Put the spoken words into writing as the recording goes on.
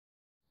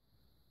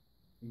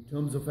In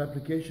terms of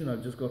application,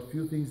 I've just got a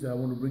few things that I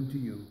want to bring to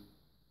you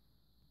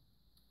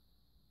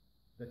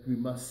that we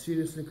must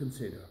seriously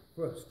consider.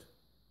 First,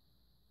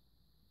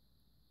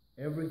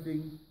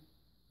 everything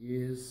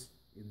is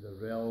in the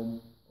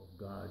realm of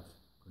God's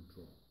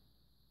control.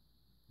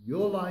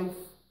 Your life,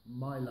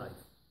 my life.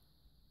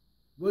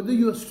 Whether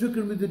you are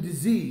stricken with a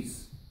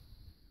disease,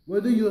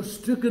 whether you are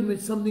stricken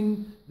with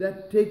something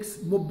that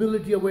takes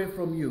mobility away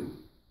from you,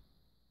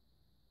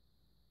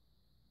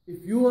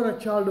 if you are a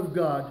child of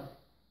God,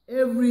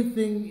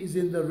 everything is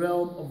in the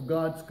realm of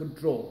God's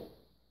control.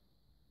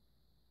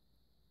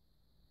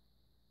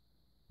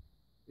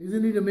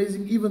 Isn't it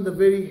amazing? Even the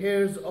very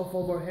hairs of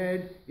our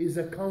head is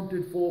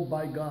accounted for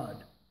by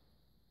God.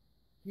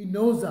 He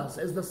knows us.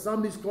 As the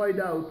psalmist cried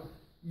out,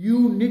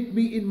 "You knit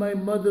me in my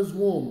mother's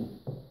womb."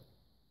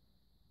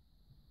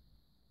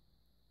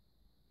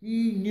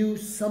 He knew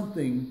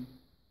something,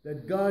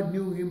 that God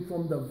knew him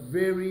from the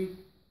very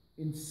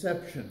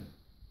inception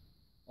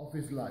of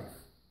his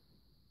life.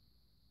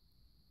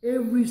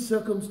 Every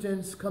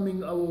circumstance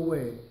coming our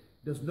way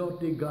does not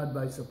take God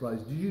by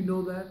surprise. Did you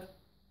know that?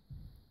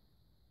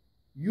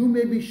 You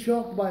may be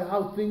shocked by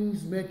how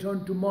things may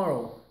turn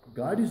tomorrow.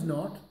 God is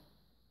not.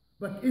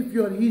 But if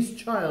you are his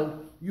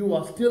child, you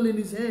are still in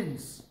his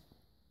hands.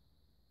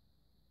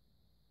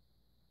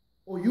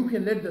 Or you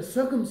can let the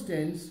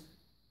circumstance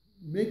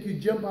make you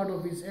jump out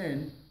of his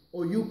hand,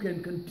 or you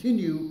can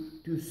continue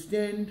to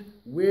stand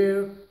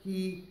where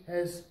he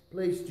has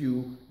placed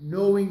you,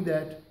 knowing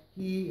that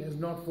he has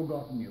not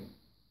forgotten you.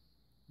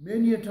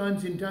 Many a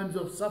times in times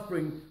of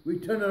suffering, we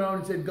turn around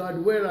and say,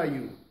 "God, where are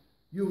you?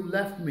 You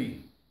left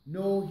me."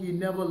 No, he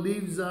never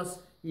leaves us.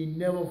 He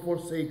never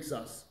forsakes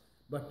us.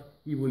 But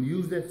he will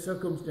use that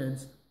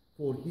circumstance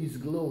for his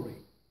glory.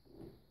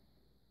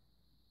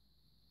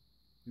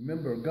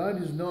 Remember,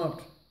 God is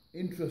not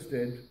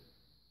interested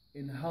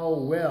in how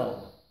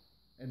well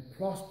and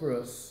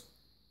prosperous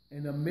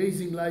and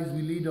amazing lives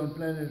we lead on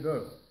planet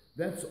Earth.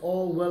 That's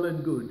all well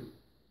and good.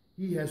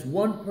 He has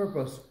one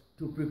purpose: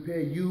 to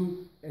prepare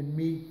you and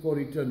me for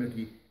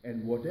eternity.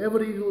 And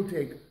whatever it will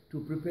take to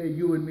prepare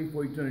you and me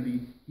for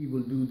eternity, he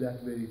will do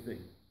that very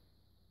thing.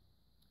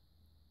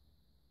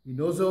 He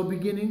knows our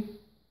beginning.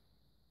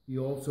 He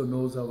also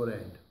knows our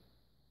end.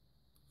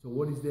 So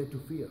what is there to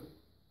fear?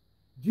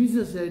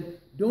 Jesus said,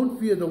 "Don't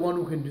fear the one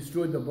who can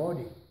destroy the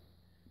body,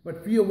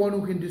 but fear one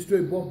who can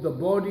destroy both the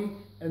body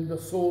and the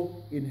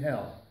soul in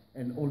hell."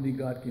 And only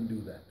God can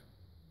do that.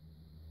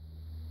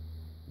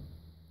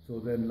 So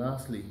then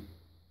lastly,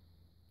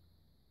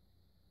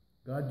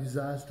 God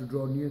desires to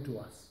draw near to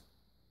us.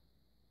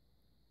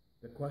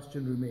 The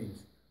question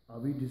remains, are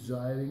we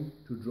desiring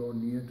to draw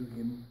near to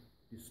him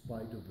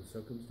despite of the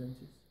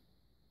circumstances?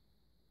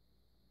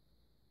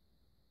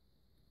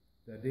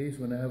 There are days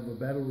when I have a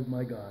battle with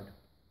my God.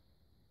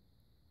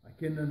 I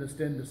can't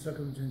understand the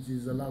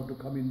circumstances allowed to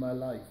come in my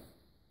life,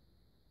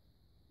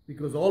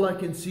 because all I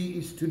can see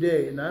is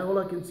today, and all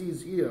I can see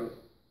is here.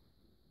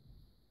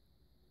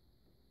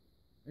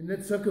 And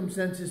that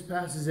circumstances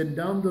passes, and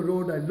down the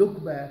road I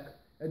look back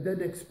at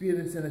that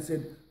experience and I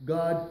said,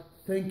 "God,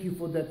 thank you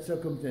for that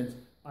circumstance.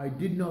 I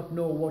did not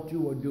know what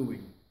you were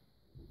doing."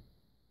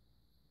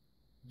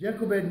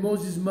 Jochebed,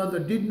 Moses' mother,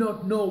 did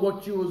not know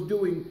what she was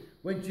doing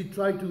when she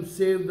tried to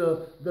save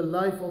the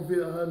life of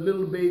her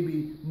little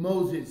baby,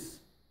 Moses.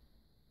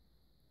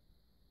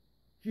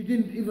 She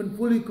didn't even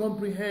fully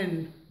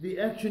comprehend the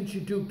action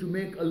she took to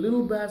make a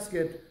little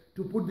basket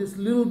to put this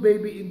little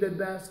baby in that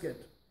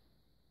basket.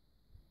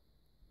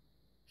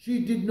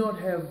 She did not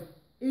have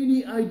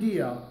any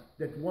idea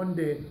that one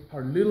day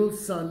her little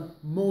son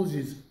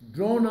Moses,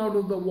 drawn out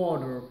of the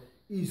water,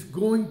 is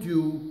going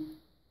to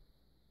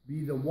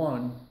be the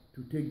one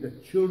to take the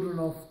children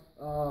of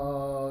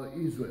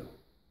Israel,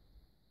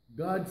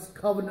 God's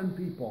covenant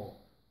people,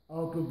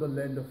 out of the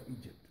land of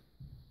Egypt.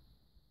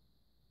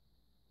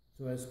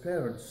 So as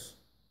parents,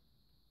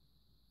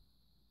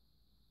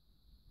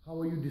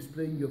 how are you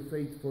displaying your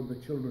faith for the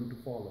children to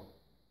follow?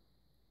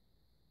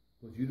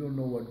 Because you don't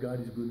know what God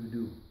is going to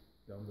do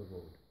down the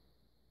road,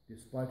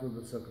 despite of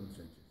the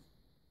circumstances.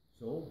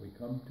 So we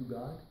come to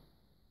God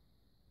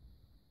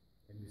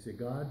and we say,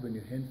 "God, when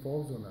your hand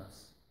falls on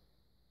us,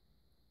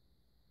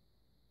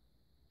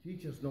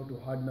 teach us not to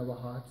harden our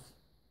hearts,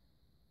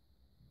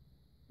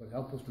 but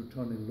help us to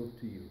turn and look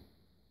to you."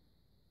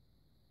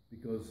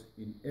 Because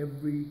in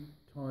every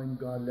time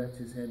God lets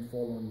his hand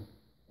fall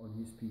on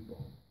his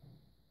people,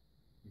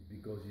 it's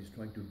because he's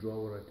trying to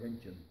draw our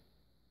attention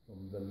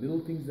from the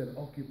little things that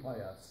occupy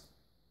us,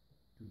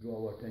 to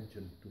draw our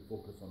attention to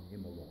focus on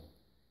him alone.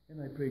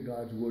 And I pray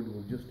God's word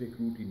will just take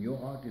root in your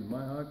heart, in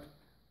my heart,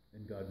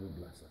 and God will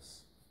bless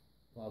us.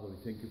 Father, we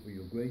thank you for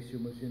your grace, your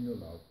mercy, and your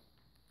love.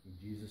 In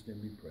Jesus'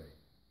 name we pray.